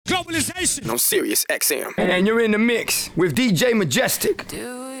Globalization on Sirius XM. And you're in the mix with DJ Majestic. Do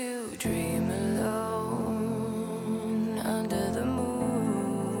you dream alone under the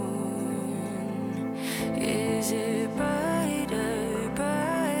moon? Is it brighter,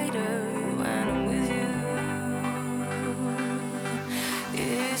 brighter when I'm with you?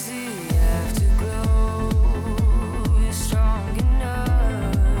 Is the afterglow strong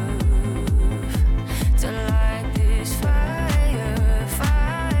enough to light this fire,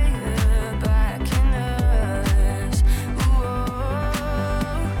 fire back in us? Ooh,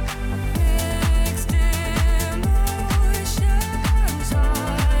 mixed emotions,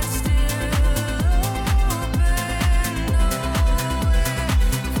 hearts still open, nowhere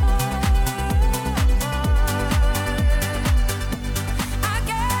I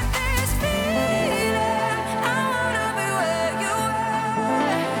get this feeling, I wanna be where you are.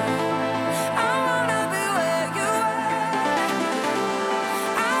 I wanna be where you are.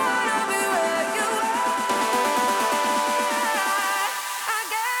 I wanna be where you are. I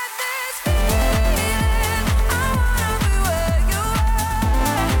get this feeling, I wanna be where you are.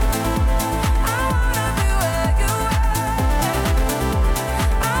 I wanna be where you are.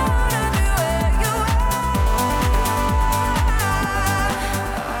 I wanna be where you are.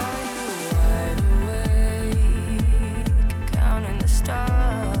 Are you wide awake, counting the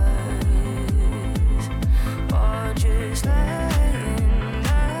stars, or just lying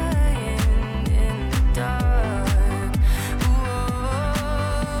in the dark? Whoa,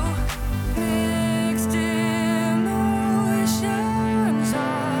 mixed emotions,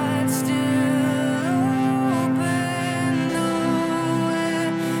 hearts still open,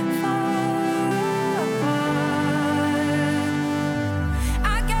 nowhere far apart.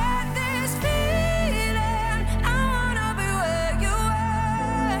 I get this feeling, I wanna be where you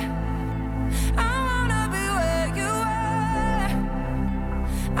are. I wanna be where you are.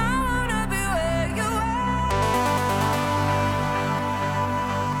 I wanna be where you are.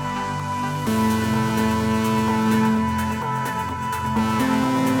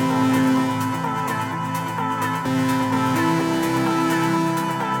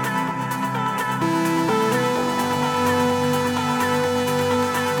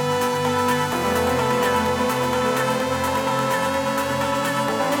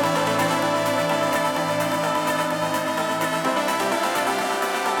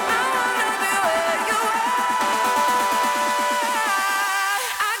 I wanna be where you are.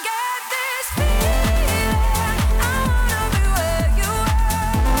 I get this feeling, I wanna be where you are.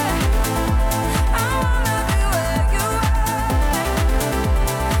 I wanna be where you are.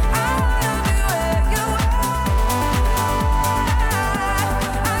 I wanna be where you are.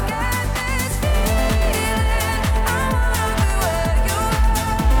 I get this feeling, I wanna be where you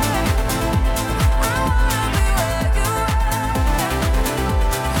are. I wanna be where you are.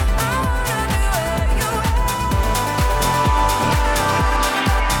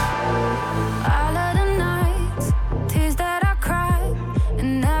 All of the nights, tears that I cried,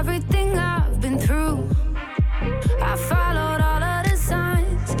 and everything I've been through. I followed all of the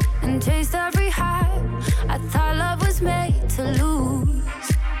signs and chased every high. I thought love was made to lose.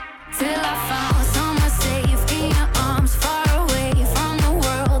 Till I found somewhere safe in your arms, far away from the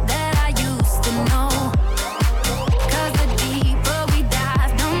world that I used to know. 'Cause the deeper we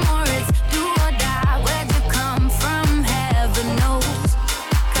dive, the more it's do or die. Where'd you come from? Heaven knows.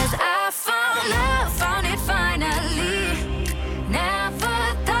 'Cause I found love, found it finally. Never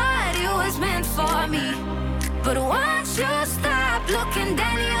thought it was meant for me. But once you stop looking,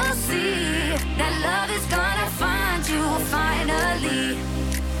 then you'll see that love is gonna find you finally.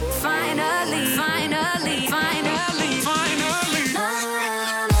 Finally, finally, finally, finally.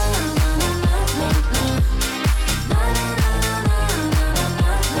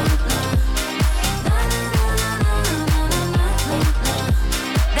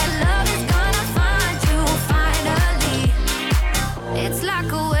 That love is gonna find you finally. It's like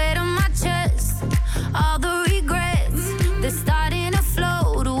a weight on my chest. All the regrets, they're starting to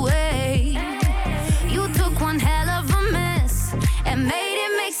float away. You took one hell of a mess and made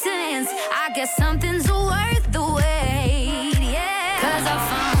it make sense. I guess something's worth the wait, yeah. 'Cause I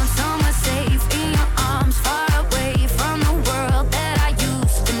found somewhere safe in your arms, far away from the world that I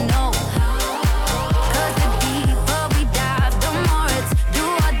used to know. 'Cause the deeper we dive, the more it's do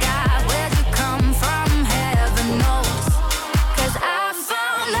or die. Where'd you come from? Heaven knows. 'Cause I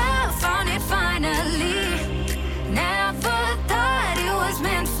found love, found it finally. Never thought it was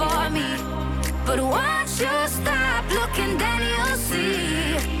meant for me. But once you stop looking, then you'll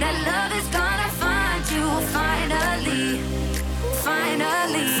see that love is gonna find you finally.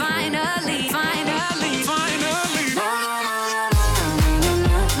 Finally, finally, finally, finally.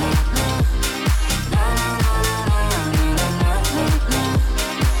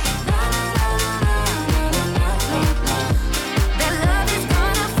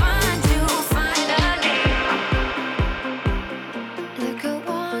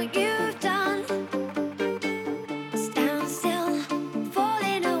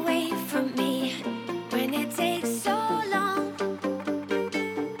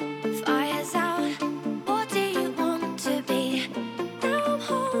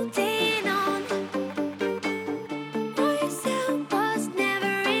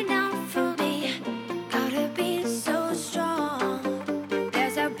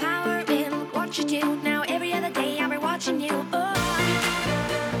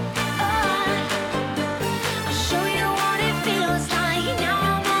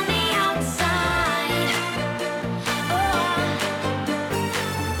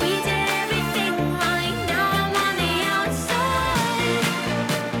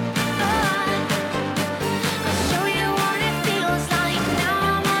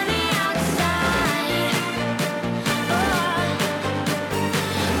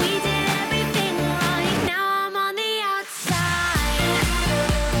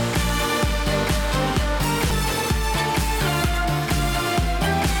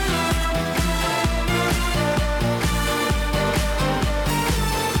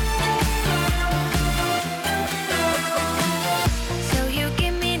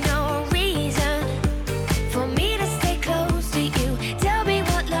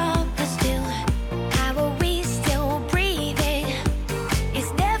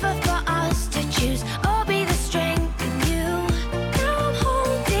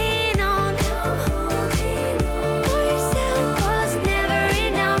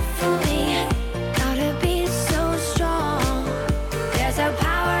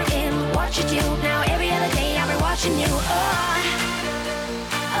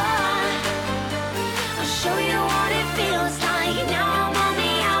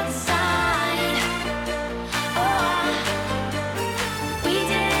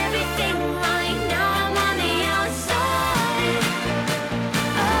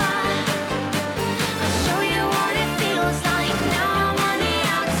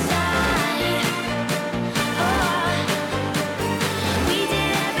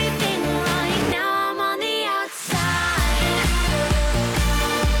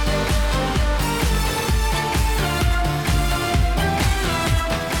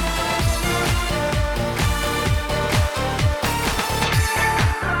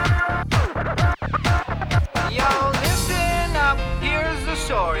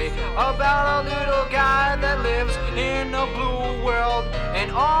 story about a little guy that lives in a blue world.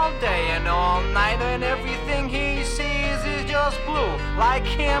 And all day and all night, and everything he sees is just blue. Like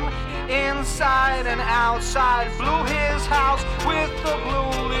him, inside and outside. Blue his house with a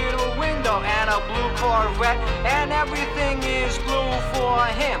blue little window and a blue Corvette. And everything is blue for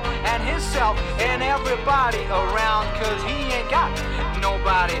him and himself and everybody around. Cause he ain't got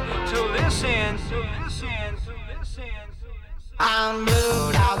nobody to listen. I'm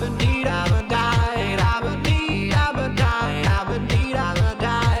blue, I've been need, I've been died, I've been need, I've been died, I've been need, I've been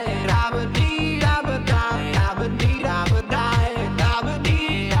died, I've been need, I've been died, I've been need, I've been died, I've been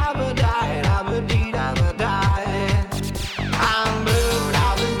need, I've been died, I've been need, I've been died. I'm blue,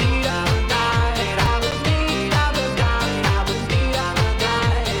 I've been need, I've been died, I've been need, I've been died, I've been need, I've been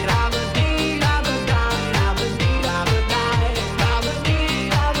died, I've been need, I've been died, I've been need, I've been died, I've been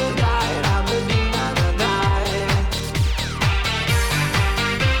need, I've been died, I've been need, I've been died.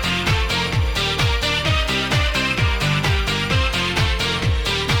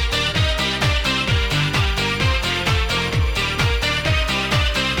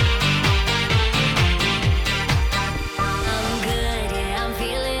 I'm good, yeah, I'm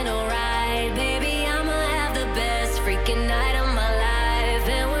feeling alright. Baby, I'ma have the best freaking night of my life.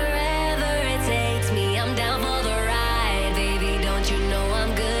 And wherever it takes me, I'm down for the ride. Baby, don't you know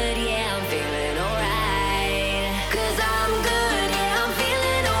I'm good, yeah, I'm feeling alright. Cause I'm good, yeah, I'm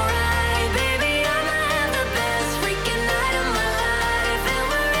feeling alright. Baby, I'ma have the best freaking night of my life. And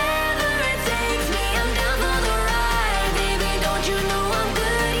wherever it takes me, I'm down for the ride. Baby, don't you know I'm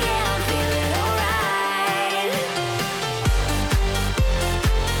good, yeah, I'm feeling alright.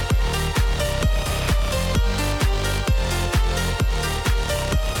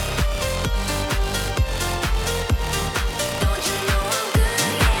 Don't you know I'm good,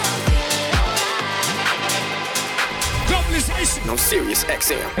 yeah, I'm feeling alright. Globalization on Sirius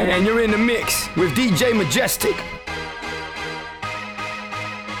XM. And you're in the mix with DJ Majestic.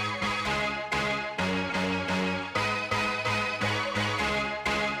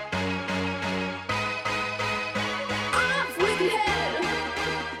 Off with your head.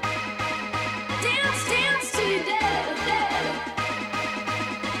 Dance, dance till you're dead, dead.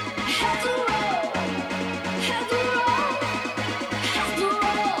 Head to roll, head to roll, head to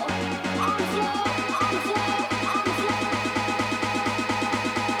roll. On the floor, on the floor, on the floor.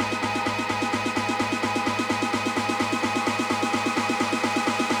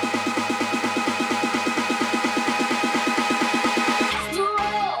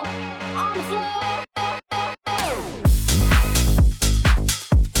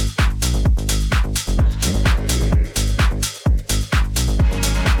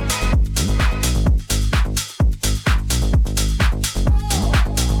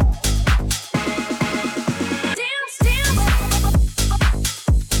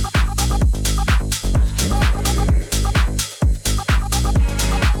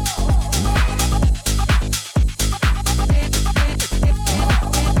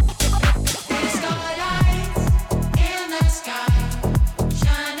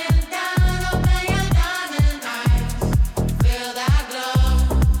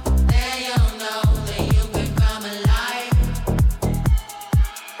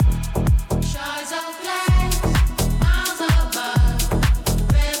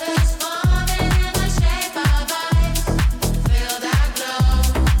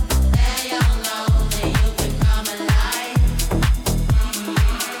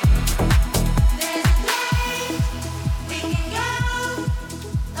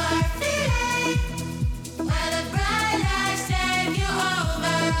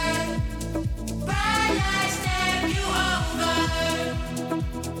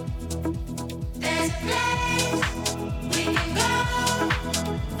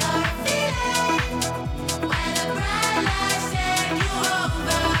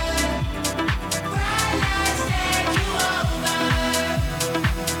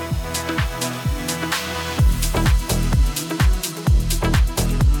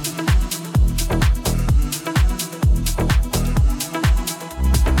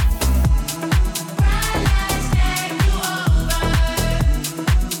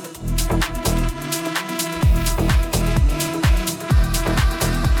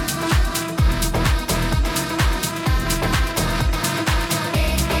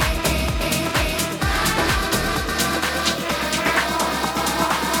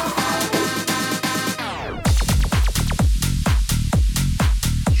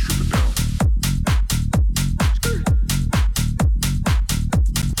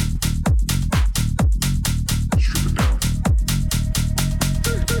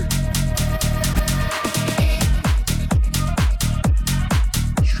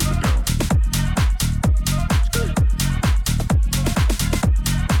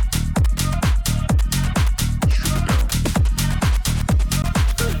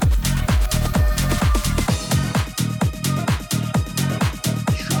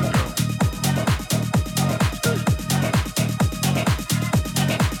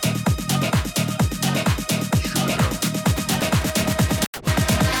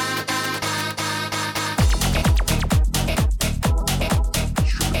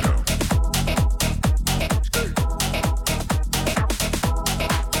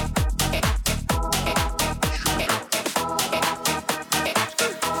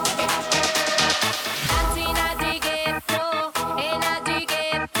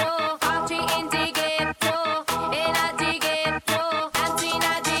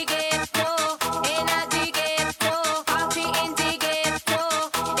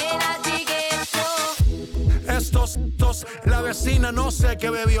 vecina no sé qué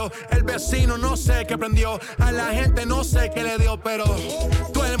bebió, el vecino no sé qué prendió, a la gente no sé qué le dio, pero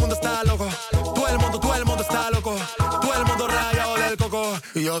todo el mundo está loco, todo el mundo está loco, todo el mundo rayado del coco,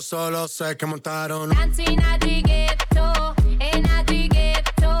 y yo solo sé que montaron. Dancing at the ghetto, and at the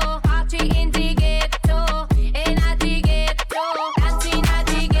ghetto, party in the ghetto, and at the ghetto, dancing at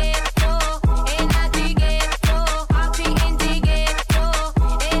the ghetto, and at the ghetto, party in the ghetto,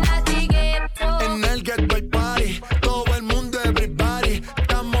 and at the ghetto. En el ghetto hay party, todo el mundo everybody,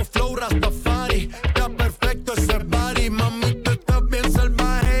 estamos flow Rastafari, está perfecto ese body, mami tú estás bien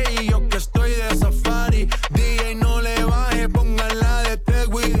salvaje y yo que estoy de safari, DJ no le baje, pónganla de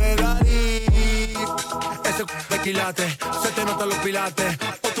Tego y de Daddy. Ese de quilate, se te notan los pilates,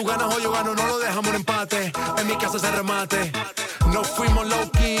 o tú ganas o yo gano, no lo dejamos en empate, en mi casa se remate, nos fuimos low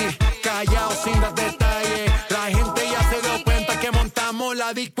key, callados sin dar detalles, la gente ya se dio cuenta que montamos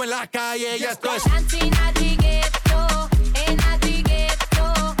la disco en la calle, y esto es Dancing at the ghetto, and at the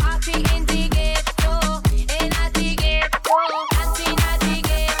ghetto, party in the ghetto, and at the ghetto, dancing at the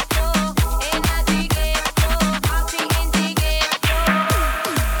ghetto, and at the ghetto, party in the ghetto.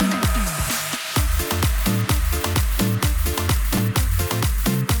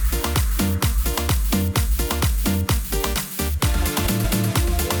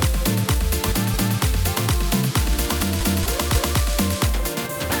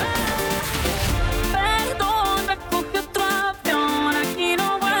 Perdón, me cogí otro avión, aquí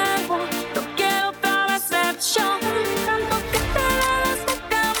no vuelvo. No quiero otra decepción. Tanto que te debes de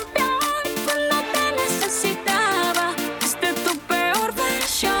cambiar. Cuando te necesitaba, fuiste tu peor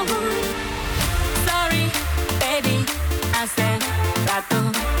versión. Sorry, baby, hace rato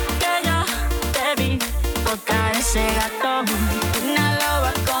que yo te vi tocar ese gato. Una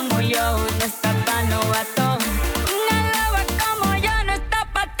loba como yo no está pa' novato. Una loba como yo no está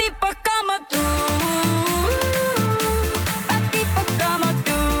pa' tipos como tú. Pa' tipos como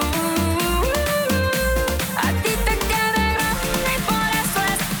tú. A ti te queda grande y por eso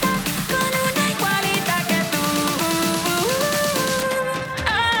estás con una igualita que tú.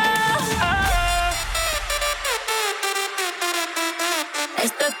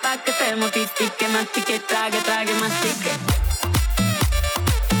 Esto es pa' que te mortifique, mastique, trague, trague, mastique.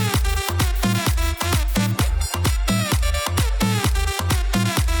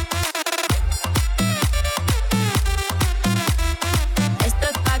 Esto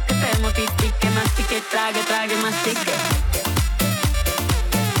es pa' que te mortifique, mastique, trague, trague, mastique.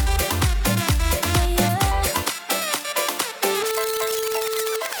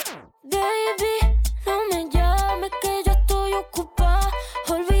 Baby, no me llames que yo estoy ocupada,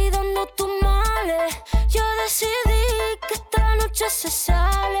 olvidando tus males. Yo decidí que esta noche se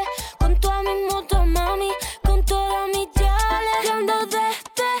sale con toda mi moto, mami, con todas mis yales. Yo ando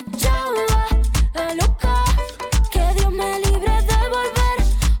despechada, loca, que Dios me libre de volver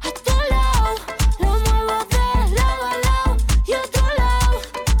a tu lado. Lo muevo de lado a lado y a otro lado.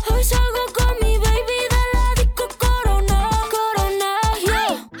 Hoy salgo con mi baby de la disco Corona, Corona,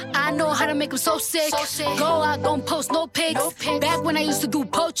 yeah. I know how to make them so sick. Go out, don't post no pics. Back when I used to do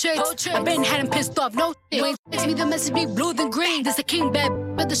portraits, I been had him pissed off, no shit. You ain't text me, the message be blue than green. This a king bed,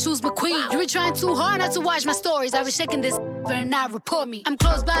 but the shoes McQueen. You been trying too hard not to watch my stories. I was shaking this, but not report me. I'm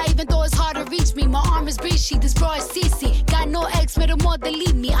close by, even though it's hard to reach me. My arm is breachy, this bra is CC. Got no ex, made them all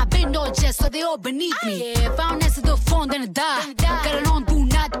delete me. I been no jet, so they all beneath me. Yeah, if I don't answer the phone, then I die. Got it on, do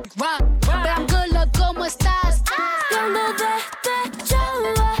not rock. But I'm good, look, como estás? Yo ando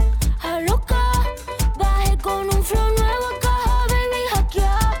despechada, loca, bajé con un flow nuevo, caja, baby,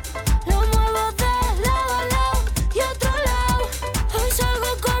 hackeada. Lo muevo de lado a lado y a otro lado. Hoy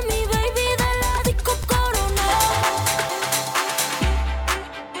salgo con mi baby de la disco Corona.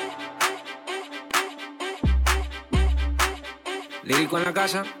 Lírico en la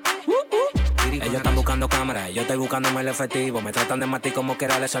casa. Ellos están buscando cámaras, yo estoy buscándome el efectivo. Me tratan de matar como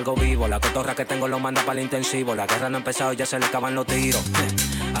quiera, les salgo vivo. La cotorra que tengo lo manda para el intensivo. La guerra no ha empezado, ya se le acaban los tiros.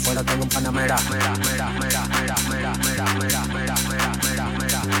 Afuera tengo un panamera.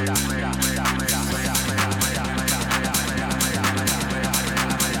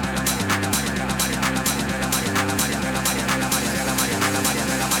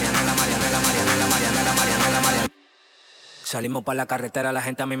 Salimos para la carretera, la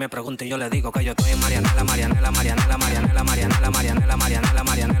gente a mí me pregunta y yo le digo que yo estoy en Marianela, Marianela, Marianela, Marianela, Marianela, Marianela, Marianela,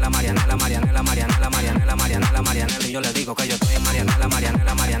 Marianela, Marianela, Marianela, Marianela, Marianela, Marianela, Marianela, y yo le digo que yo estoy en Marianela,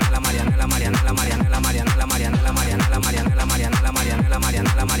 Marianela, Marianela, Marianela, Marianela, Marianela, Marianela, Marianela, Marianela, Marianela, Marianela, Marianela,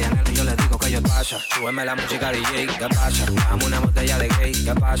 Marianela, Marianela, y yo le digo que yo estoy pasa? Súbeme la música DJ, ¿qué pasa? Dame una botella de gay,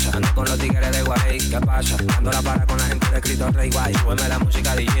 ¿qué pasa? Ando con los tigres de Guay, ¿qué pasa? Dando la para con la gente de Cristo Rey Guay. Súbeme la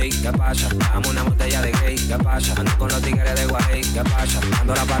música DJ, ¿qué pasa? Dame una botella de gay, ¿qué pasa? Ando con los tigres de Guay, ¿qué pasa?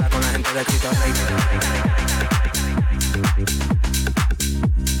 Dando la para con la gente de Cristo Rey.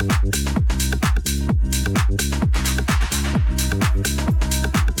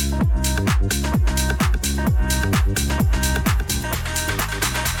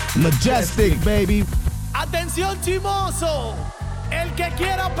 Majestic, baby. Atención, chimoso. El que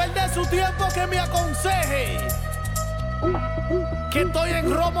quiera perder su tiempo que me aconseje. Que estoy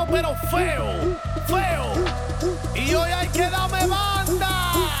en romo pero feo, feo. Y hoy hay que darme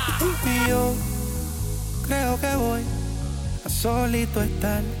banda. Y yo creo que voy a solito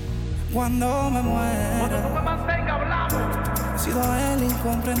estar cuando me muera. Cuando tú me mantengas hablando. He sido el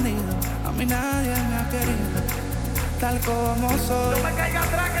incomprendido, a mí nadie me ha querido tal como soy. No me caiga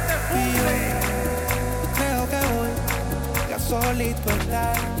atrás que te funde. Creo que voy a solito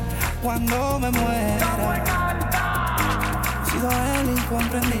estar cuando me muera. He sido el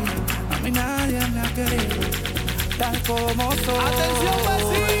incomprendido, a mí nadie me ha querido tal como soy. Atención,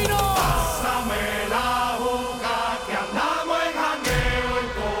 vecino. Pásame la boca que andamos en jangueo, en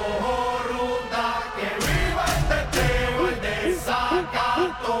cojo ruta, que viva el teteo, el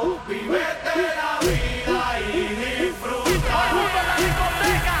desacato, vívete la vida y disfruta. Todo el mundo en la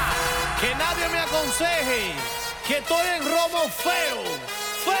discoteca. Que nadie me aconseje que estoy en romo feo,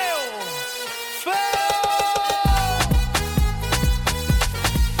 feo, feo.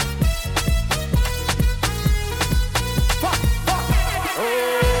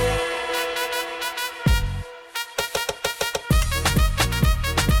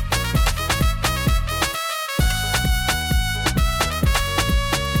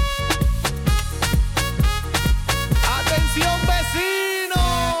 Atención, vecino.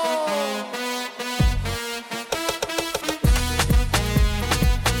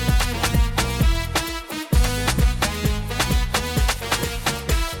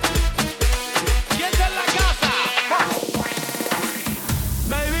 ¿Quién está en la casa?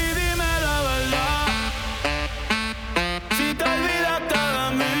 Baby, dime la verdad. Si te olvidaste de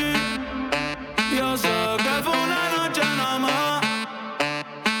mí, yo sé que fue una noche nada más,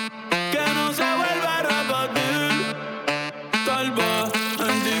 que no se vuelve a repetir. Tal vez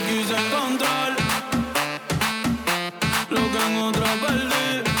en ti quise encontrar lo que en otra perdí.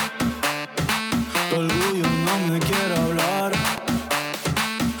 Tu orgullo no me quiere hablar,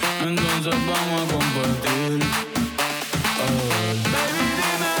 entonces vamos a compartir. Baby,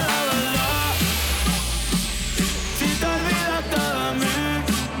 dime la verdad. Si te olvidaste de mí,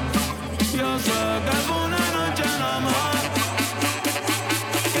 yo sé que fue una noche nada más,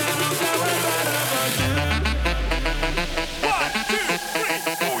 que no se vuelve a repetir.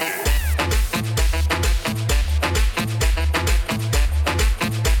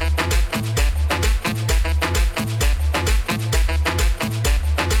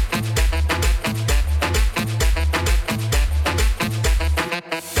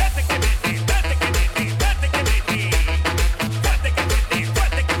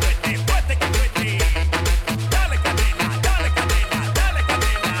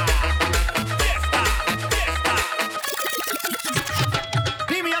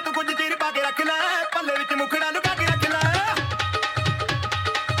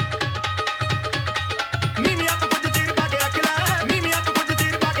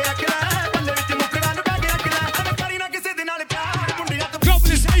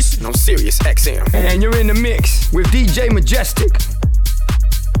 Globalization on Sirius XM. And you're in the mix with DJ Majestic.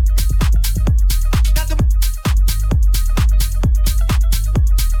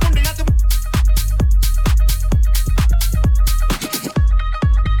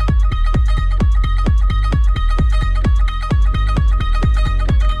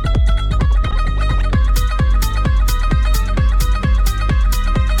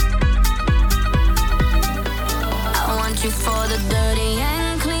 I want you for the dirty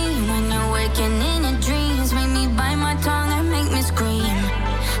and clean. When you're waking in your dreams, make me bite my tongue and make me scream.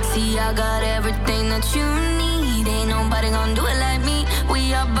 See, I got everything that you need. Ain't nobody gonna do it like me.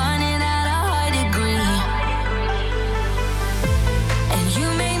 We are burning at a high degree. And you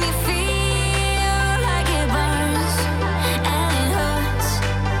make me feel like it burns and it hurts.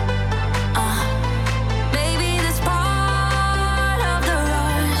 Baby, this part of the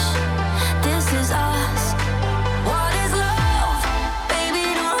rush. This is us. What is love? Baby,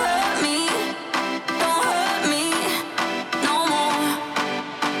 don't hurt me. Don't hurt me no more.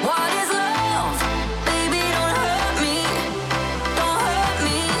 What is love? Baby, don't hurt me. Don't hurt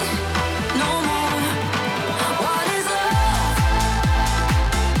me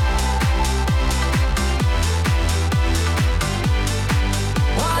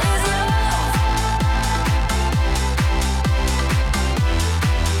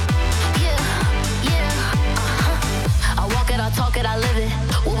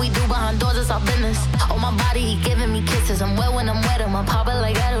our business. On my body, he giving me kisses. I'm wet when I'm wet, I'm popping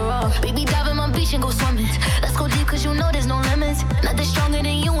like Adderall. Baby, dive in my beach and go swimming. Let's go deep, cause you know there's no limits. Nothing stronger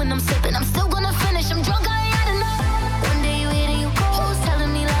than you when I'm sipping. I'm still gonna finish, I'm drunk, I ain't had enough. One day you hit and you go,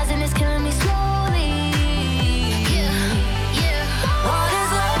 telling me lies and it's killing me slowly. Yeah, yeah. What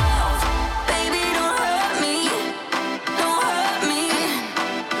is love? Baby, don't hurt me. Don't hurt me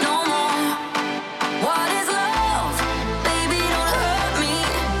no more. What is love? Baby, don't hurt me.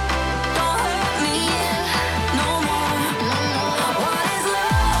 Don't hurt me no more. What is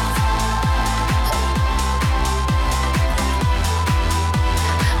love?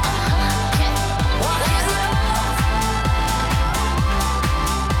 What is love?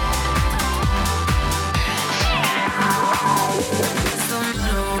 Some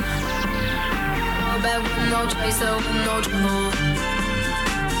new. Go back with no chaser, with no trouble.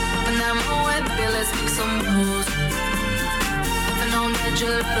 But now I'm away, baby, let's make some moves. Sipping on that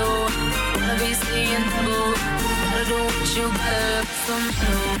gelato, wanna be seeing double. Gotta do what you gotta. Some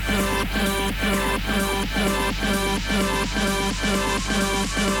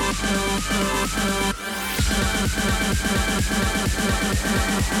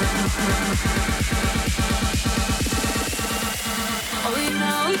Oh, you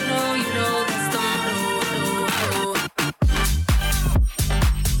know, that's the motto.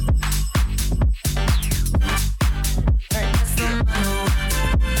 That's the motto.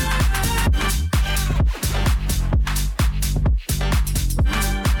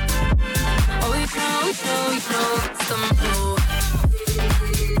 Oh, you know, that's the motto.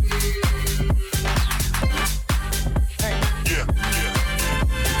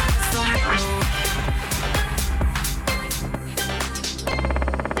 That's the motto.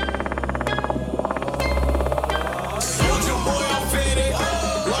 Soldier boy, I'm faded.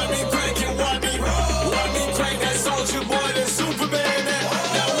 Why me crank it? Why me crank that soldier boy? That Superman.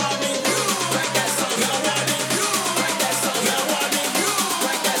 Now why me crank that song? Now why me crank that song? Now why me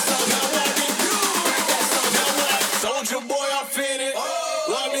crank that song? Now why me crank that song? Now why? Soldier boy, I'm faded.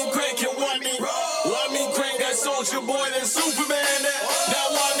 Why me crank it? Why me crank that soldier boy? That Superman. Now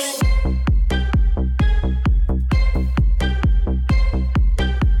why me?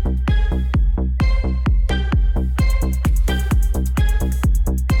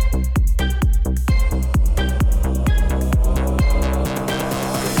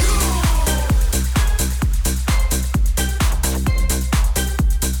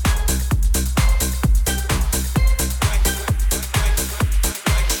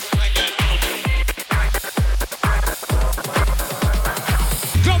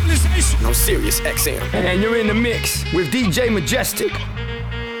 Globalization on Sirius XM. And you're in the mix with DJ Majestic.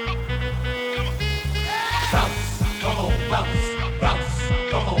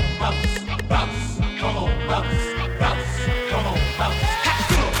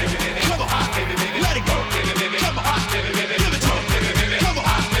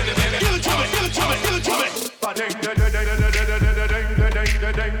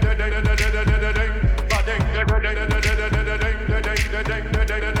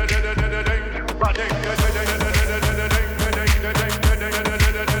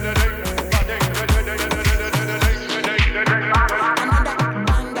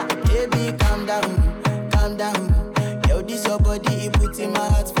 Baby, calm down, calm down. Yo, this your body, it puts in my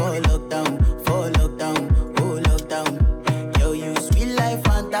heart for lockdown, oh lockdown. Yo, you sweet life,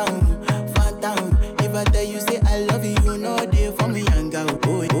 phantom, phantom. If I tell you say I love you, you know they for me, young girl,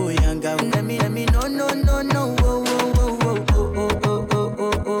 oh young girl. Let me, no, oh, oh, oh, oh, oh, oh, oh,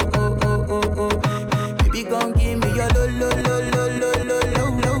 oh, oh, oh, oh, oh, oh. Baby, gon' give me your lo, lo, lo, lo, lo, lo, lo,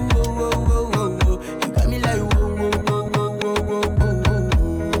 lo, oh, oh, oh, oh, oh. You got me like whoa, whoa, whoa, whoa, whoa, whoa,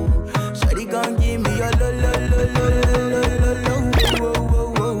 whoa. Shawty gon' give me your lo, lo, lo, lo, lo, lo, lo, whoa, whoa,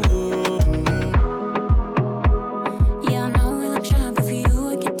 whoa, whoa. Yeah, I know we look shy, but for you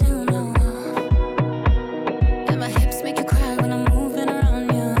I get down low. And my hips make you cry when I'm moving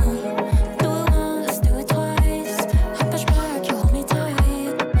around you. Do it once, do it twice. I push back, you hold me tight.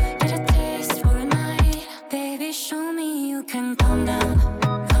 Get a taste for a night. Baby, show me you can calm down,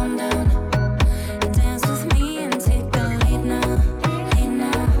 calm down. Dance with me and take the lead now, lead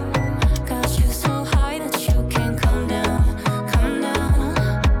now. Got you so high that you can't come down, come down.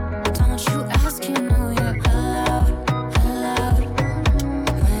 Don't you ask, you know you're allowed, allowed.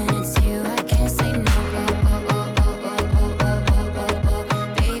 When it's you, I can't say no. Oh, oh, oh, oh, oh, oh, oh, oh, oh,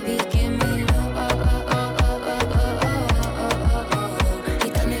 oh. Baby, give me low. Oh, oh, oh, oh, oh, oh, oh, oh, oh. You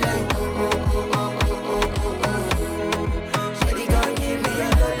got me like oh, oh, oh, oh, oh, oh, oh. Shawty gon' give me a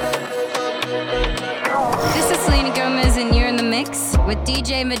This is Selena Gomez, and you're in the mix with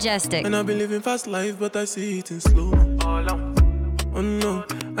DJ Majestic. And I've been living fast life, but I see it in slow. Oh no,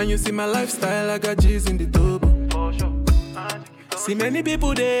 and you see my lifestyle, I got G's in the double. See many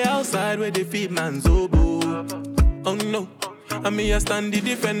people there outside where they feed man's oboe. Oh no, and me a stand the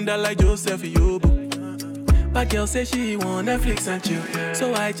defender like Joseph Yobo. My girl say she want Netflix and chill,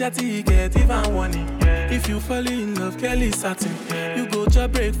 so I chatty get even warning. If you fall in love, Kelly satin. You go to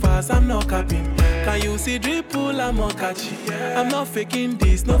breakfast, I'm not capping. Can you see dripple, I'm not catching. I'm not faking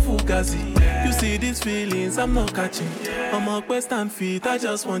this, no fugazi. You see these feelings, I'm not catching. I'm a quest and feet, I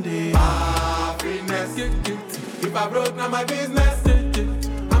just want it. Happiness. If I broke, now my business.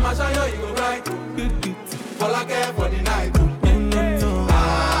 I'ma show you, you go right. All I care for the night.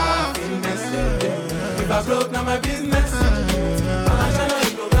 Happiness. If I broke, now my business. I'ma show you,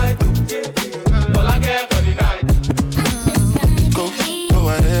 you go right. All I care for the night. Go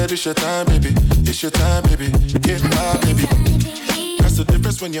ahead, it's your time, baby. It's your time, baby. Get my baby. That's the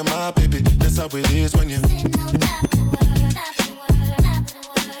difference when you're my baby. That's how it is when you.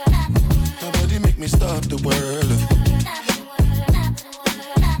 Nobody make me stop the world.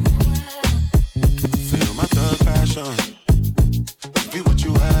 Feel my thug passion. Be what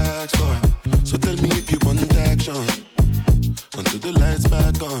you ask for. So tell me if you want action. Until the lights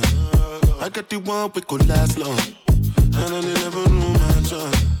back on. I got the one we could last long. And I never knew my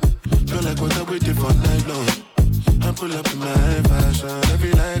job. Feel like what I waited for night long. I pull up in my fashion.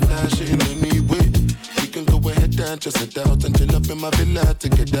 Every night flashing anyway. We can go ahead and just head out and chill up in my villa to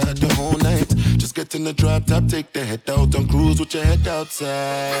get out the whole night. Just get in the drop top, take the head out and cruise with your head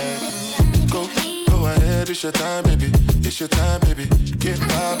outside. Go ahead, it's your time, baby. It's your time, baby. Get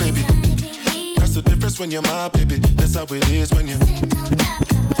my baby. That's the difference when you're my baby. That's how it is when you.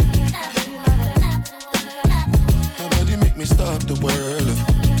 Nobody make me stop the world.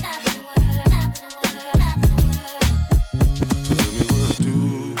 So tell me, what do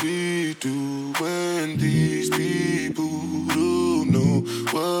we do when these people don't know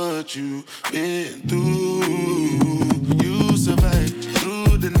what you've been through? You survive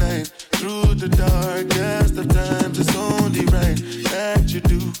through the night, through the darkest of times. It's only right that you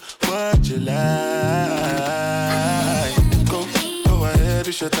do what you like. Go ahead,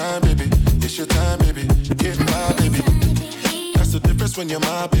 it's your time, baby. It's your time, baby. Get my baby. That's the difference when you're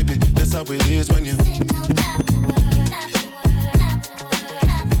my baby. That's how it is when you.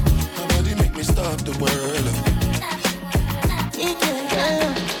 Nobody make me stop the world.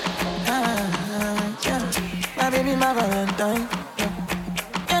 My baby, my Valentine.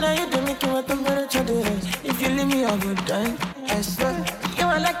 And I you to make you what I'm gonna try to do. If you leave me a good time, I swear. You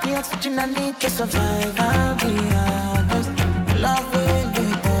are like the oxygen I need to survive. I'll be honest. Love will be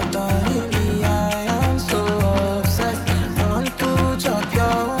totally me. I am so obsessed. I want to chop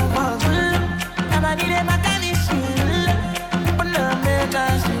your mouth. I'm a need my kind of shit. But now make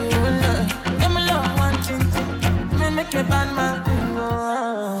us you. I'm a love one thing. Make me bad man.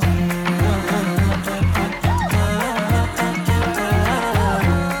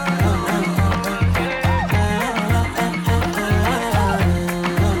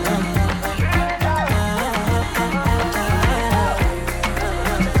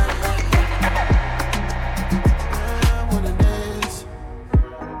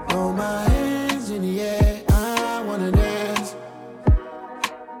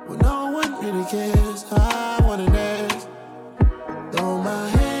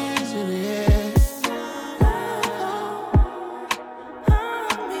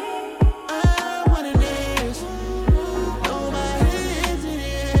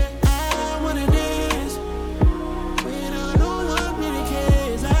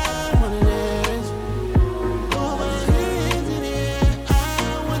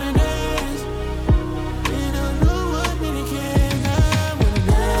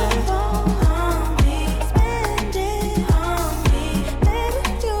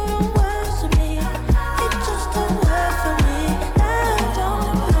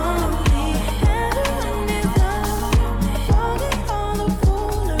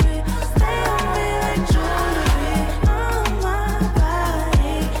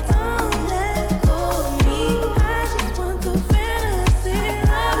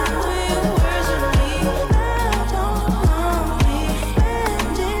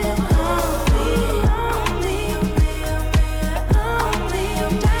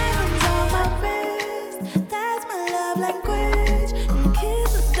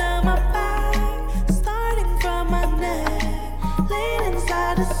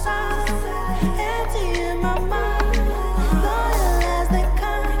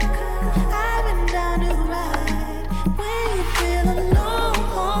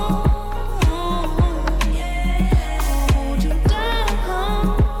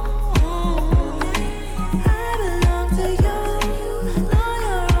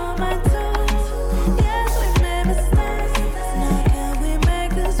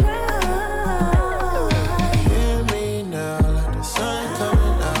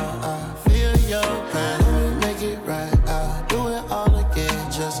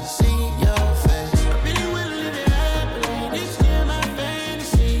 to see your face. I really wanna live it happily. This year my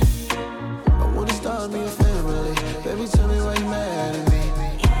fantasy. I wanna start me a family. Baby, tell me why you mad at me.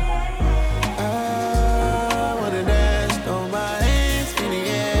 I wanna dance, throw my hands in the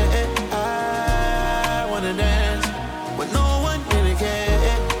air. I wanna dance with no one in the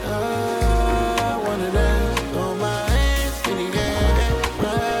care. I wanna dance, throw my hands in the air. I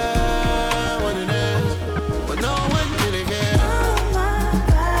wanna dance with no one in the care. Oh my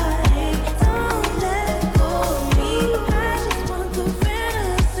body, don't let go of me. I just want the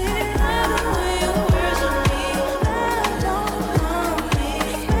fantasy. Love the way your words on me. I don't want me,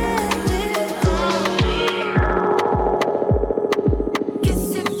 spend it on me. Kiss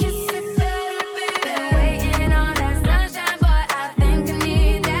it, better, baby. Been waiting on that sunshine, but I think I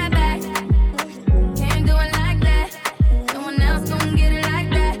need that back. Can't do it like that. No one else gon' get it like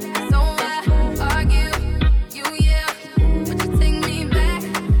that. So I argue, you yeah, but you take me back.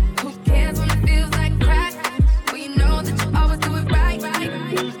 Who cares when it feels like crack? Well, you know that you always do it right. Man,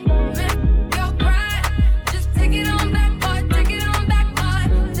 your pride, just take it on back, boy. Take it on back, boy.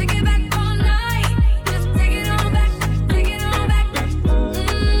 Take it back all night. Just take it on back, take it on back.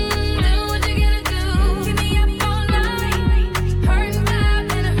 Do what you gonna do. Keep me up all night. Hurting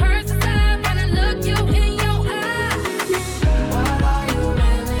bad and it hurts inside when I look you in your eyes. What are you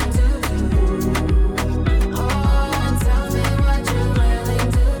willing to do? Oh, tell me what you're willing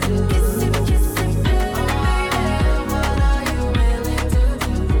to do. Kiss it, baby. What are you willing to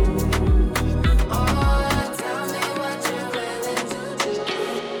do? Oh, tell me what you're willing to do.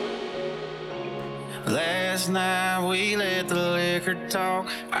 Last night we let the liquor talk.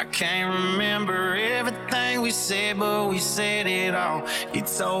 I can't remember everything we said, but we said it all. You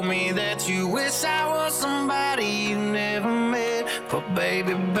told me that you wish I was somebody you never met. But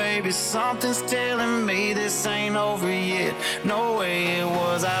baby, something's telling me this ain't over yet. No way it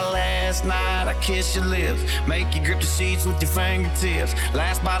was our last night. I kissed your lips, make you grip the sheets with your fingertips.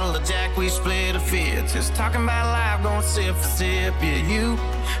 Last bottle of Jack, we split a fifth. Just talking about life, going sip for sip. Yeah,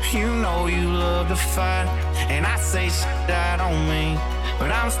 you know you love to fight, and I say shit I don't mean,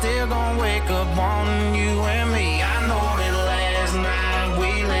 but I'm still gonna wake up wanting you and me. I know that last night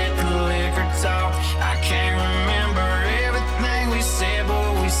we let the liquor talk. I can't remember everything we said,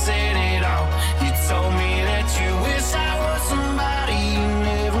 but we said it all. You told me that you wish I was somebody you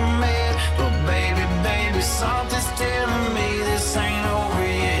never met. But baby, something's telling me this ain't over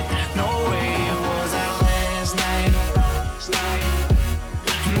yet. No way it was our last night.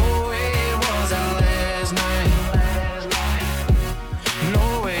 No way it was our last night. No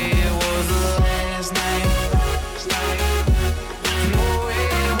way it was the last night. No way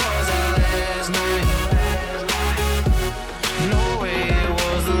it was our last night. No way it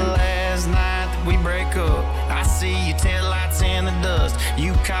was the last night that we break up. I see your taillights in the dust.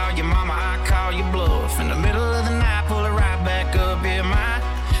 You call your mama, I call your bluff. In the middle of the night, pull it right back up. Yeah,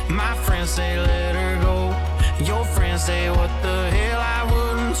 my friends say let her go. Your friends say what the hell, I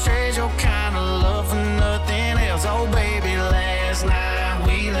wouldn't trade your kind of love for nothing else. Oh baby, last night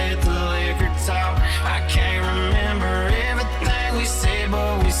we let the liquor talk. I can't remember everything we said,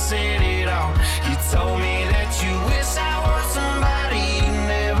 but we said it all. You told me that you wish I was somebody you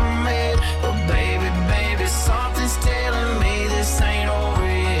never met. But baby, something's telling me this ain't over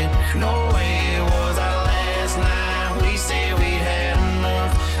yet. No way it was our last night. We said we had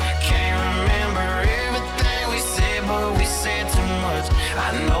enough. I can't remember everything we said, but we said too much.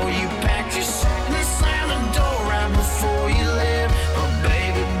 I know you packed your shit and slammed the door right before you left. But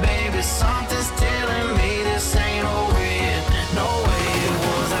baby, something's telling me this ain't over yet. No way it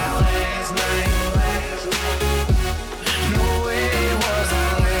was our last night. No way it was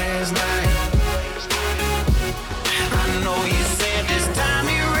our last night. I know you said this time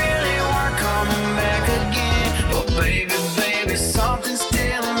you really weren't coming back again. But baby, something's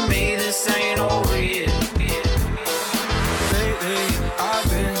telling me this ain't over yet. Lately, I've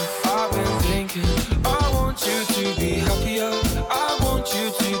been thinking, I want you to be happier. I want you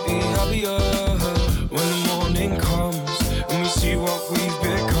to be happier. When the morning comes and we see what we've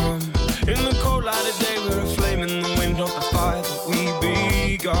become. In the cold light of day, we're a flame in the wind of the fire that we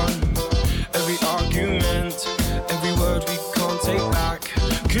begun. Every argument, every word we can't take back.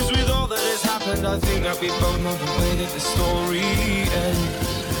 'Cause with all that has happened, I think that we both know the way that the story ends.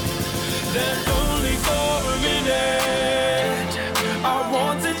 Then only for a minute, I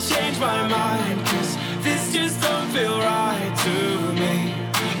want to change my mind. 'Cause this just don't feel right to me.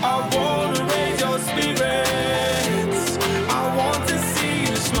 I wanna raise your spirits. I want to see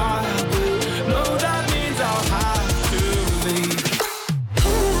you smile. No, that means I'll have to leave.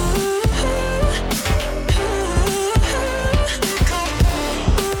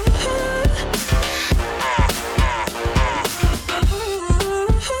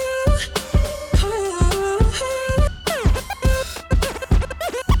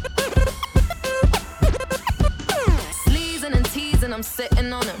 I'm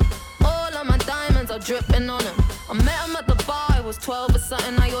sitting on him. All of my diamonds are dripping on him. I met him at the bar, I was 12 or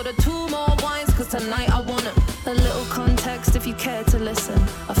something. I ordered 2 more wines, cause tonight I want him. A little context if you care to listen.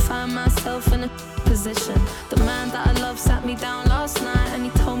 I found myself in a position. The man that I love sat me down last night and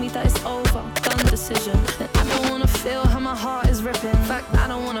he told me that it's over, done decision. And I don't wanna feel how my heart is ripping. In fact, I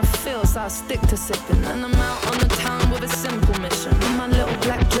don't wanna feel, so I stick to sipping. And I'm out on the town with a simple mission. In my little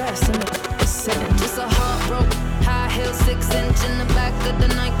black dress and the sitting. Just a heartbroken, high heel, 6-inch in the back of the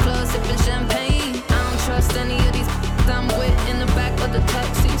nightclub, sipping champagne. I don't trust any of these I'm with in the back of the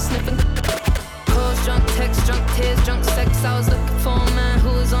taxi, sniffing calls, drunk texts, drunk tears, drunk sex. I was looking for a man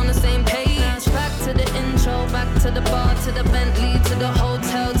who was on the same page. Back to the intro, back to the bar, to the Bentley, to the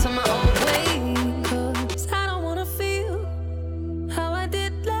hotel, to my old way. Cause I don't wanna feel how I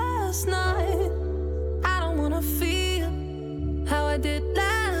did last night. I don't wanna feel how I did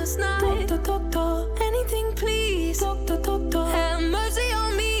last night. Doctor, anything please. Doctor, have mercy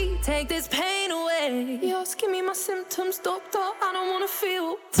on me. Take this pain away. Just give me my symptoms, doctor. I don't wanna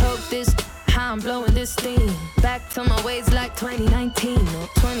feel. Talk this, how I'm blowing this steam. Back to my ways like 2019. Or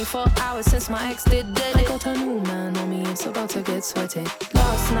 24 hours since my ex did it. I got a new man on me, it's about to get sweaty.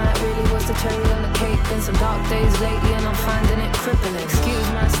 Last night really was the cherry on the cake. Been some dark days lately and I'm finding it crippling. Excuse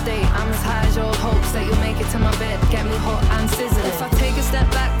my state, I'm as high as your hopes that you'll make it to my bed. Get me hot and sizzling. If I take a step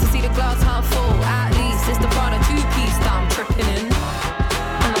back to see the glass half full, at least it's the Prada 2-piece that I'm tripping in.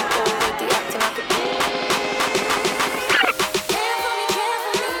 And I'm already acting like a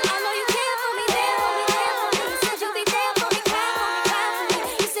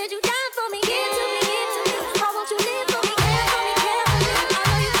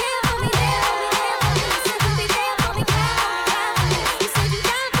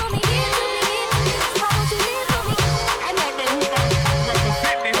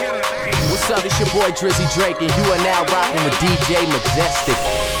It's your boy Drizzy Drake, and you are now rocking with DJ Majestic.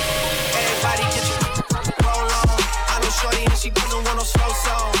 Everybody just roll on. I know shorty and she doesn't want no slow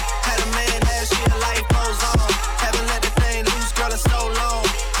song. Had a man last year, life goes on. Haven't let the thing loose, girl, it's so long.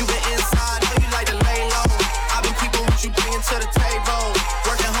 You been inside, know you like to lay low. I've been people what you bringing to the table.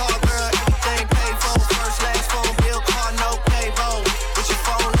 Working hard, girl, everything paid for. First, last phone bill, car, no cable. With your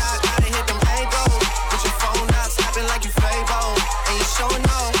phone out, gotta hit them angles. With your phone out, snapping like you Fable. And you showing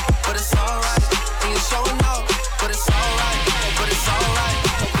off, but it's alright. And you showing off, but it's alright. But it's alright.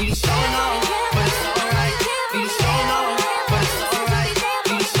 You showing off, but it's alright. You showing off, but it's alright.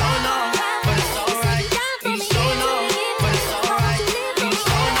 You showing off, but it's alright. You showing off, but it's alright. You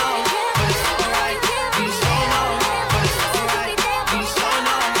showing off, but it's alright. You showing off, but it's alright. You showing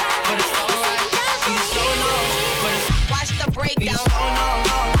off, but it's alright. You showing off, but it's watch the breakdown. But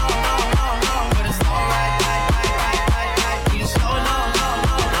it's alright. You showing off, but it's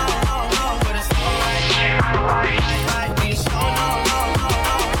alright. You showing off,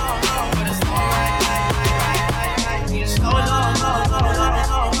 but it's alright. You showing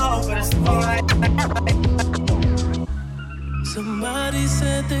off, but it's alright. Somebody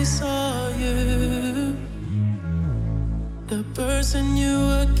said they saw you. The person you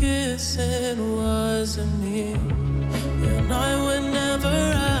were kissing wasn't me, and I would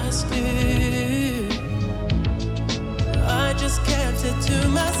never ask you. I just kept it to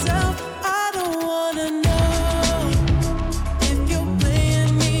myself. I don't wanna know if you're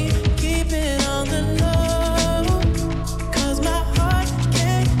playing me. Keep it on the low, 'cause my heart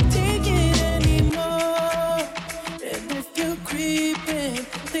can't take it anymore. And if you're creeping,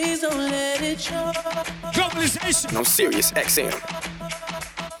 please don't let it show. Globalization on Sirius XM.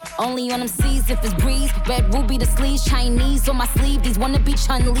 Only on them C's if it's breeze. Red ruby the sleeves, Chinese on my sleeve. These wanna be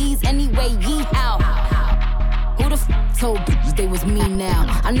Chun-Lees anyway, yee-how. Who the told bitches they was me now?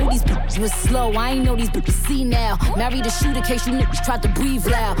 I knew these bitches was slow, I ain't know these bitches see now. Married a shooter in case you niggas tried to breathe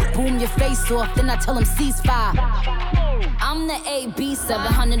loud. Boom your face off, then I tell them ceasefire. I'm the AB,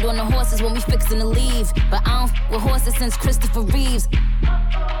 700 on the horses when we fixin' to leave. But I don't with horses since Christopher Reeves.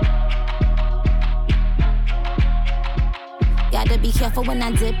 Gotta be careful when I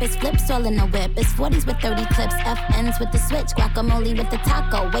dip, it's flips all in the whip. It's 40s with 30 clips, FNs with the switch, guacamole with the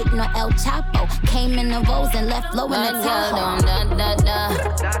taco, waiting on El Chapo. Came in the rolls and left low in the Tahoe. Da da da,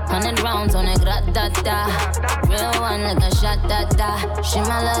 100 rounds on a grat-da-da. Real one like a shot-da-da. She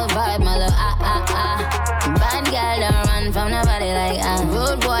my little vibe, my little ah-ah-ah. Bad girl don't run from nobody like ah.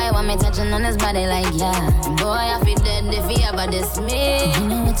 Rude boy want me touching on his body like yeah. Boy, I feel dead if he ever diss me. You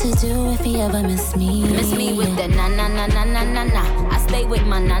know what to do if he ever miss me. Miss me with the na-na-na-na-na-na. I stay with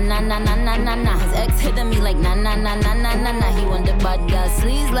my na na na na na na na. His ex hitting me like na na na na na na na. He wonder but got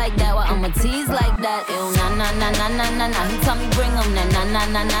sleeves like that, why I'ma tease like that? Ew, na na na na na na na. He tell me bring him na na na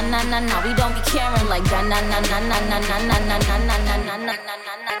na na na na na. We don't be caring like that na na na na na na na na na na na na na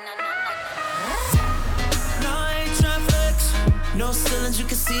na na. No, I ain't tryna flex. No ceilings, you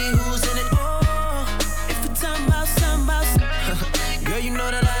can see who's in it. Oh, if we're talking about something, girl, you know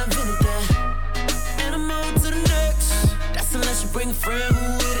that I invented that. And I'm on to the next. That's unless you bring a friend who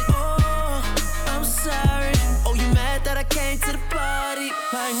with it. Oh, I'm sorry. Oh, you mad that I came to the party?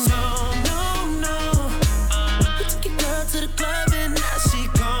 Like, no, no, no. We took your girl to the club and now she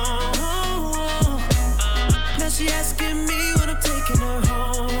gone. Now she asking me when I'm taking her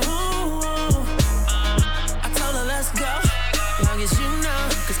home. I told her let's go, long as you know,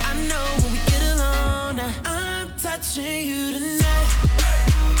 cause I know when we get alone. Now I'm touching you tonight.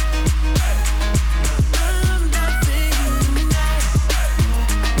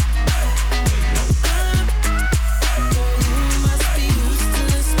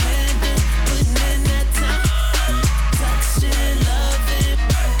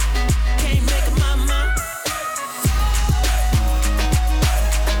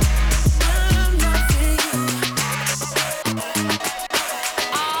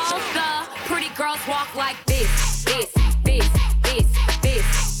 Walk like this, this, this, this,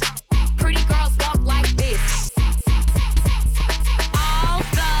 this. Pretty girls walk like this. All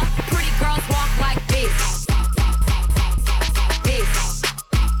the pretty girls walk like this. This.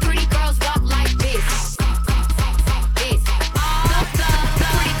 Pretty girls walk like this. This. All the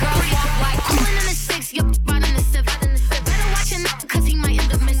pretty girls walk like this. Cooling in the 6, you're right in the 7. Better watch him cause he might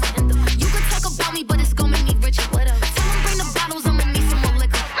end up missing. You can talk about me, but it's gon' make me richer. Tell him bring the bottles, I'ma need some more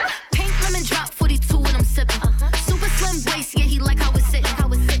liquor. Pink lemon drop 42 when I'm sipping. Super slim waist, yeah, he like how it's sitting.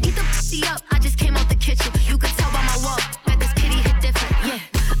 Eat the pussy up, I just came out the kitchen. You could tell by my walk that this kitty hit different. Yeah,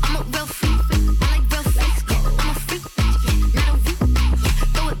 I'm a real freak. I like real face. Yeah, I'm a freak. Yeah, not a weak. Yeah,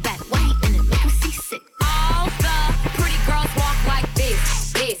 throw it back, why he in it? Make him seasick. All the pretty girls walk like this,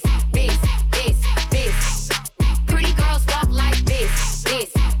 this, this, this, this. Pretty girls walk like this, this,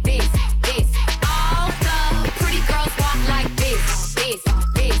 this, this. All the pretty girls walk like this, this,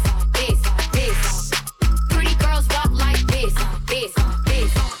 this, this, this. Pretty girls walk like this, this,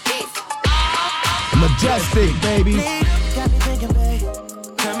 this, this. Majestic, baby. Got me thinking, babe.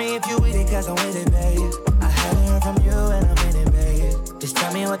 Tell me if you with it, cause I'm with it, babe. I haven't heard from you and I'm in it, babe. Just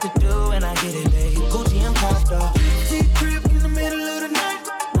tell me what to do and I get it, babe. Gucci and Prada. Deep crib in the middle of the night.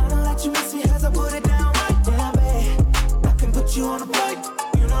 I don't let you miss me as I put it down right down, babe. I can put you on a flight.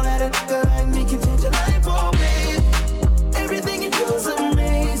 You know that a nigga like me can change your life, oh, babe. Everything you do is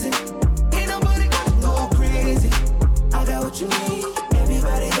amazing. Ain't nobody gonna go crazy. I got what you need.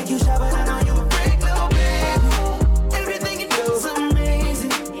 Everybody think you shy, but I know you a freak, little baby. Everything you do is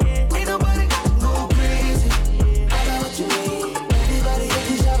amazing. Ain't nobody gonna go crazy. I got what you need. Everybody think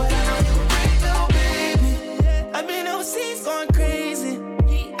you shy, but I know you a freak, little baby. I've been overseas going crazy.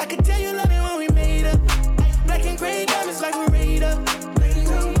 I could tell you love it when we made up. Black and gray diamonds like we're raid up.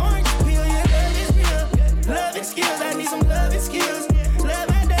 Orange peel, yeah, love is real. Love and skills, I need some love and skills. Love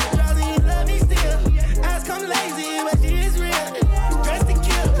and that draws and you love me still. Eyes come lazy, but she is real. Dressed to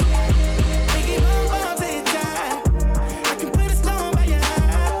kill. Make it move on till you die. I can put a stone by your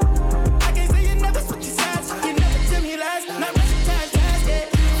eye. I can't say you never switch your sides. You never tell me lies. Not much time, yeah.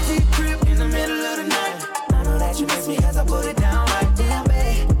 Deep crib in the middle of the night. I know that you miss me as I put it down right down,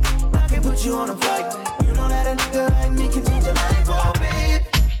 babe. I can put you on a flight. You know that a nigga like me can change your life, oh, babe.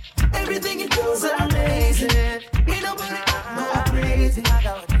 Everything you do is amazing. Ain't nobody go crazy. I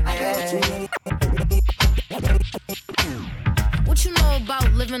got what you need. What you know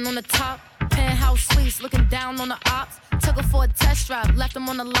about living on the top? Penthouse suites, looking down on the ops. Took her for a test drive, left them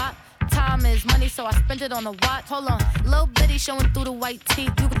on the lot. Time is money, so I spent it on a watch. Hold on, little bitty showing through the white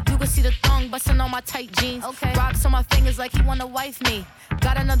teeth. You can see the thong busting on my tight jeans. Okay, rocks on my fingers like he wanna wife me.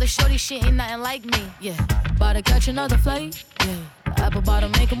 Got another shorty, she ain't nothing like me. Yeah, about to catch another flight. Yeah, the apple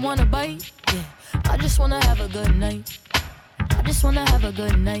bottom make him wanna bite. Yeah, I just wanna have a good night. I just wanna have a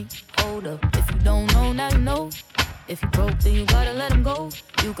good night. Hold up, if you don't know, now you know. If you broke, then you gotta let him go.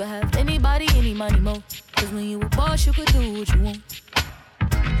 You could have anybody, any money, mo. Cause when you a boss, you could do what you want.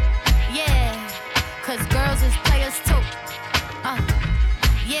 Yeah, cause girls is players too.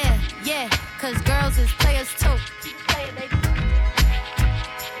 Yeah, yeah, cause girls is players too. Play it, baby.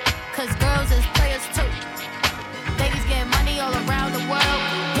 Cause girls is players too. Ladies get money all around the world.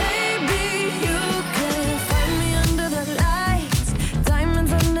 Baby, you can find me under the lights.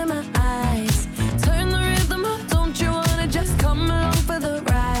 Diamonds under my eyes. Turn the rhythm up, don't you wanna just come along for the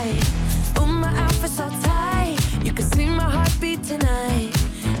ride? Oh, my outfit's so tight. You can see my heartbeat tonight.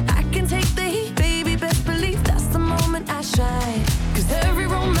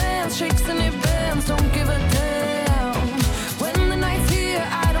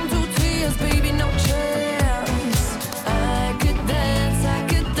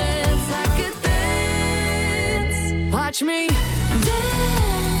 Watch me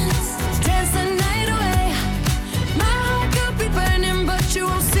dance, dance the night away. My heart could be burning, but you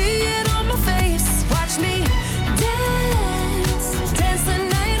won't see it on my face. Watch me dance, dance the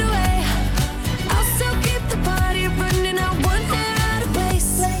night away. I'll still keep the party running, I won't get out of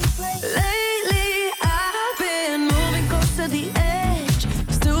place. Lately, I've been moving close to the edge,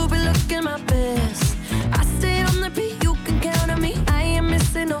 still be looking my best. I stay on the beat, you can count on me, I ain't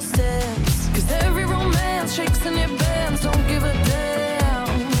missing no steps. Cause every romance shakes and it bends, don't give a damn.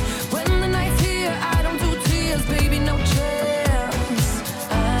 When the night's here, I don't do tears, baby, no chance.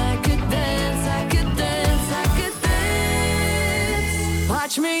 I could dance, I could dance, I could dance.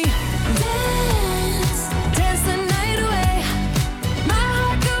 Watch me dance, dance the night away. My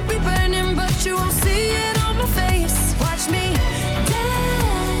heart could be burning, but you won't see it on my face. Watch me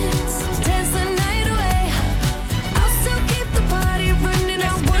dance, dance the night away. I'll still keep the party running,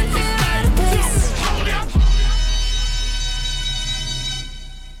 I won't get out of place.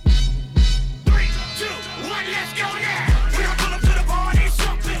 Let's go now. We don't pull up to the party,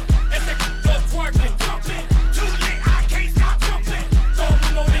 jumping. As they go twerking, jumping. Too lit, I can't stop jumping. Todo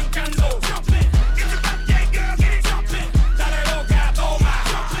mundo brincando, jumping. It's your birthday, girl, get it jumping. Dale loca, toma,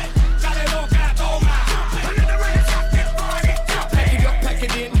 jumping. Dale loca, toma, jumping. Another round, jumping, party, jumping. Pack it up, pack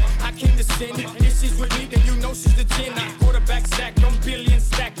it in. I can descend. If she's with me, then you know she's the 10. I quarterback stack them, billion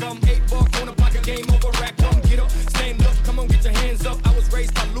stack them. 8 ball on the pocket, game over, rack them. Get up, stand up, come on, get your hands up. I was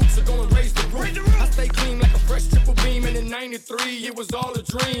raised by Luke, so go and raise the roof. I stay clean like a fresh triple beam, and in '93 it was all a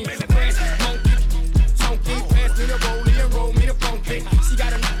dream. Fresh, monkey, chunky, pass me the rollie and roll me the funky. She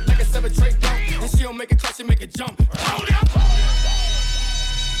got a knock like a 7-tray dunk, and she don't make it clutch, she make it jump. Hold up.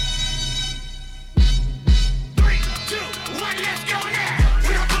 3, 2, 1, let's go now.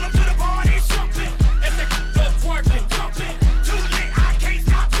 We don't pull up to the party, jumping. As they go twerking, jumping. Too lit, I can't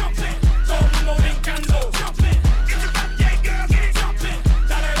stop jumping. Todo mundo brincando, jumping. It's your birthday, girl, get it jumping.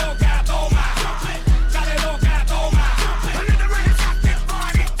 Dale loca, toma, jumping. Dale loca, toma, jumping. Another round, jumping,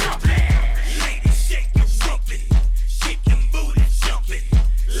 party, jumping. Ladies, shake your jumping. Shake your booty, jumping.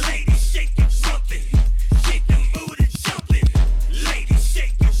 Ladies, shake your jumping. Shake your booty, jumping. Ladies,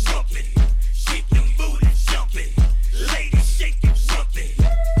 shake your jumping. Shake your booty, jumping. Ladies, shake your jumping.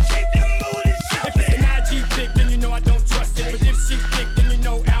 Shake your booty, If it's an IG pic, then you know I don't trust it. But if she thick, then you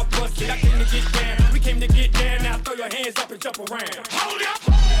know I'll bust it. I came to get down, we came to get down. Now throw your hands up and jump around. Hold up.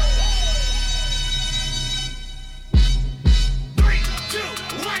 3, 2,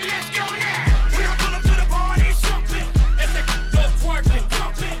 1, let's go now. We don't pull up to the party, jumping. As they go twerking,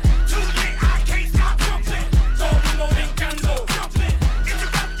 jumping. Too lit, I can't stop jumping. Todo mundo brincando, jumping. It's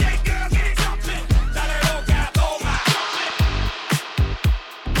your birthday, girl, get it jumping. Dale loca, toma,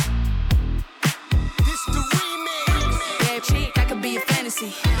 This the remix. Bad chick, I could be a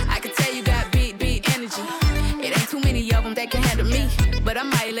fantasy. I could tell you got big energy. It ain't too many of them that can handle me. But I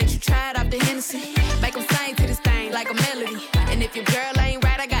might let you try it off the Hennessy. Make them sing to this thing like a melody. And if your girl ain't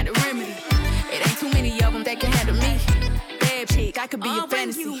right, I got the remedy. It ain't too many of them that can handle me. Bad chick, I could be a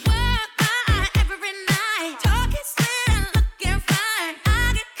fantasy. When you walk by every night, talking slim, looking fine,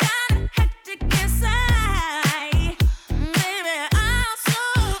 I get kinda hectic inside. Baby, I'm so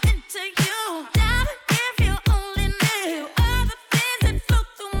into you. Now if you only knew all the things that flow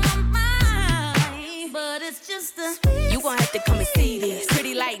through my mind. But it's just a You gon' have to come and see this.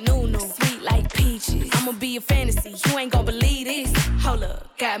 Pretty like Nunu, sweet like peaches. I'ma be a fantasy, you ain't gon' believe this. Hold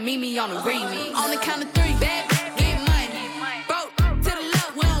up, got Mimi on the remix. On the count of 3, bad, get money. Broke to the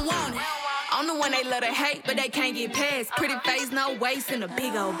left, we don't want it. I'm the one they love to hate, but they can't get past. Pretty face, no waist, and a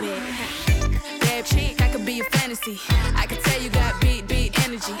big old bag. Bad chick, I could be a fantasy. I could tell you got big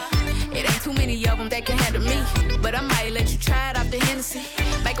energy. It ain't too many of them that can handle me. But I might let you try it off the Hennessy.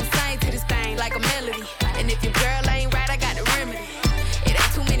 Make them sing to this thing like a melody. And if your girl ain't right, I got the remedy. It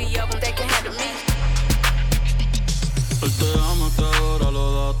ain't too many of them that can handle me. Él te ama, te adora, lo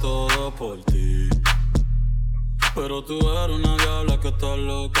da todo por ti. Pero tú eres una diabla que está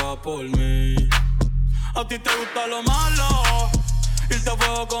loca por mí. A ti te gusta lo malo, irte a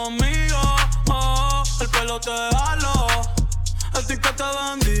fuego conmigo. Oh, el pelo te jalo, a ti que te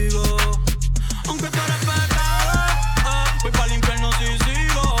bendigo. Aunque tú eres pecado, voy pa'l infierno si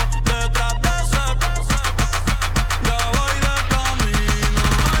sigo detrás de ese. Ya voy de camino,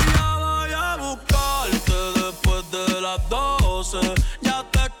 ya voy a buscarte después de las 12. Ya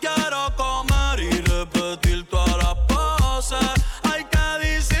te quiero comer y repetir todas las poses. Hay que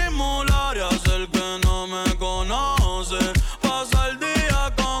disimular y hacer que no me conoce. Pasa el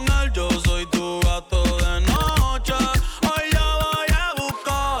día con él, yo soy tu gato de noche. Hoy ya voy a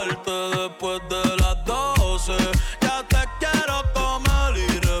buscarte después de las 12. Ya te quiero comer y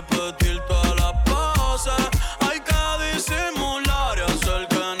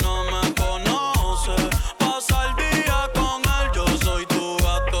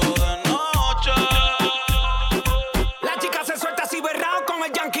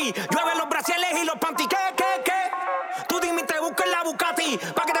el yankee. Llueve los brasiles y los panty. ¿Qué? Tú dime y te busco en la Bucati.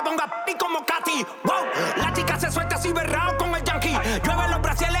 Pa' que te ponga p*** como Katy. Wow, la chica se suelta así berrao con el yankee. Llueve los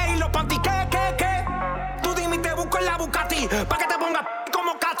brasiles y los panty. ¿Qué? Tú dime y te busco en la Bucati. Pa' que te ponga p***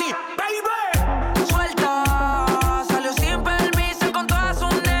 como Katy. Baby. Suelta, salió sin permiso con todas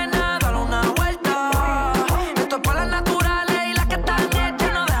sus nenas. Dale una vuelta. Esto es para las naturales y las que están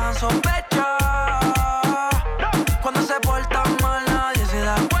hechas no dejan sospecha. Cuando se portan mal nadie se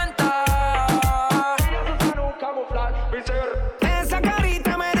da cuenta. Esa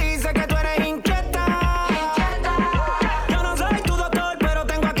carita me dice que tú eres inquieta. Yo no soy tu doctor, pero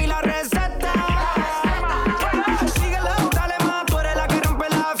tengo aquí la receta. Síguela, dale más, tú eres la que rompe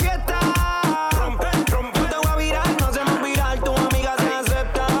la fiesta. Rompe. Te voy a virar, no hacemos viral, tu amiga se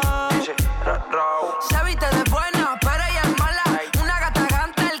acepta. Se viste de buena, pero ella es mala. Una gata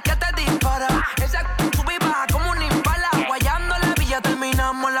gante, el que te dispara. Esa sube y baja como un impala. Guayando la villa,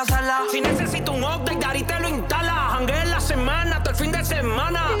 terminamos en la sala. Si necesito un update, Dari te lo instala. Jangué en la semana, hasta el fin de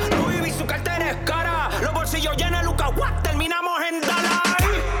semana. Louis V, su cartera es cara. Los bolsillos llenos de Luca, what? Terminamos en Dallas.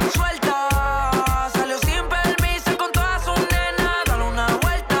 Suelta, salió sin permiso con todas sus nenas. Dale una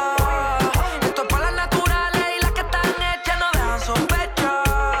vuelta. Esto es para las naturales y las que están hechas no dejan sospecha.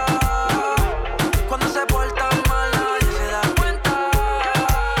 Cuando se portan mal nadie se da cuenta.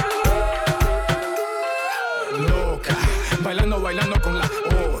 Loca, bailando con la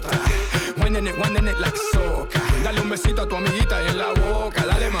otra. Winding it like soca. Dale un besito a tu amiguita y en la boca.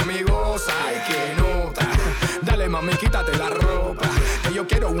 Dale mami, goza, ay que nota. Dale mami, quítate la ropa. Que yo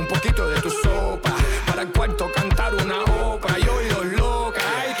quiero un poquito de tu sopa. Para el cuarto cantar una ópera. Y oídos loca,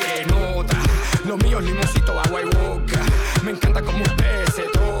 ay que nota. Los míos limoncitos, agua y boca. Me encanta como ustedes se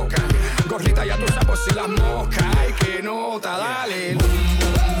tocan. Gorrita ya tú sabes si las moscas. Ay que nota, dale. Boom,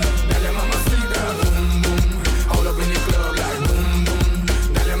 boom. Dale mamacita, boom, boom. All up in the club like boom,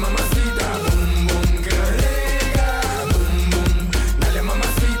 boom. Dale mamacita, boom, boom. Que rica, boom, boom. Dale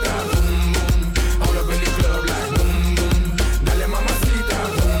mamacita, boom, boom. All up in the club like boom, boom. Dale mamacita,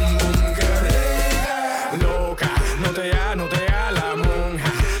 boom, boom. Que rica. Loca, no te hagas la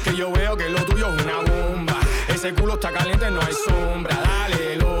monja. Que yo veo que lo tuyo es una bomba. Ese culo está caliente, no hay sombra.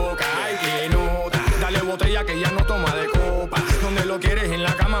 Dale loca, ay que nota. Dale botella que ya no toma de copa. Donde lo quieres, en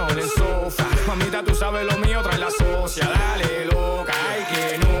la cama o en el sofá. Mamita, tú sabes lo mío, trae la socia. Dale loca, ay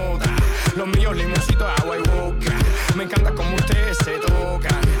que nota. Los míos limoncitos, agua y boca. Me encanta como ustedes se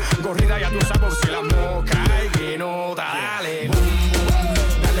tocan. Gorrida ya tú sabes por si las moscas. Ay que nota, dale. Boom,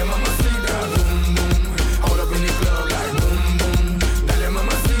 boom. Dale mamacita, boom, boom. All up in the club like boom, boom. Dale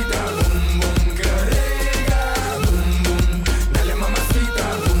mamacita, boom, boom. Que rica, boom, boom. Dale mamacita,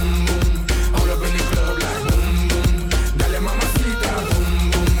 boom, boom. All up in the club like boom, boom. Dale mamacita,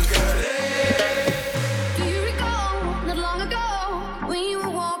 boom, boom. Que rica. Do you recall not long ago when you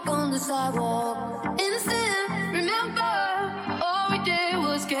would walk on the sidewalk? Innocent, remember? All we did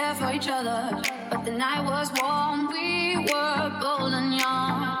was care for each other. But the night was warm, we were bold and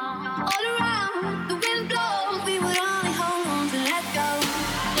young. All around, the wind blows, we would only hold on to let go.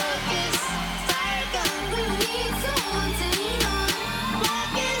 Love is fire gun, we need someone to lean on.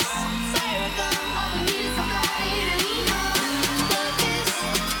 Love is fire gun, all we need is somebody to lean on. Love is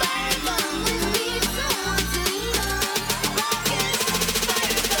fire gun, we need someone to lean on. Love is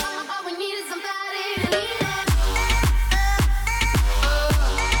fire gun, all we need is somebody to lean on.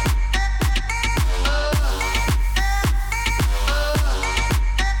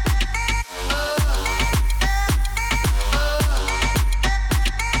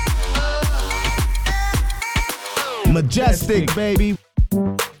 Majestic, baby. You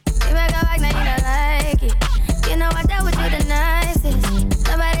make a like, now you don't like it. You know I dealt with you the nicest.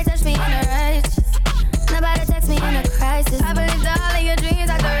 Nobody touched me in a righteous. Nobody text me in a crisis. I believed all of your dreams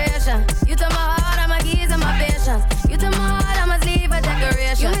are duration. You took my heart, all my keys, and my patience. You took my heart, I must leave a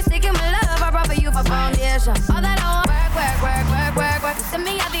decoration. You mistaken my love, I brought for you for foundation. All that I want, work. You see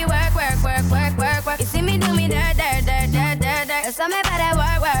me, I be work. You see me do me dirt. There's something about that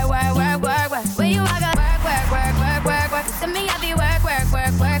work. When you walk up, work. You see me, I be work.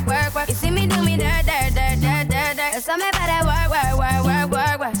 You see me do me dirt. There's something about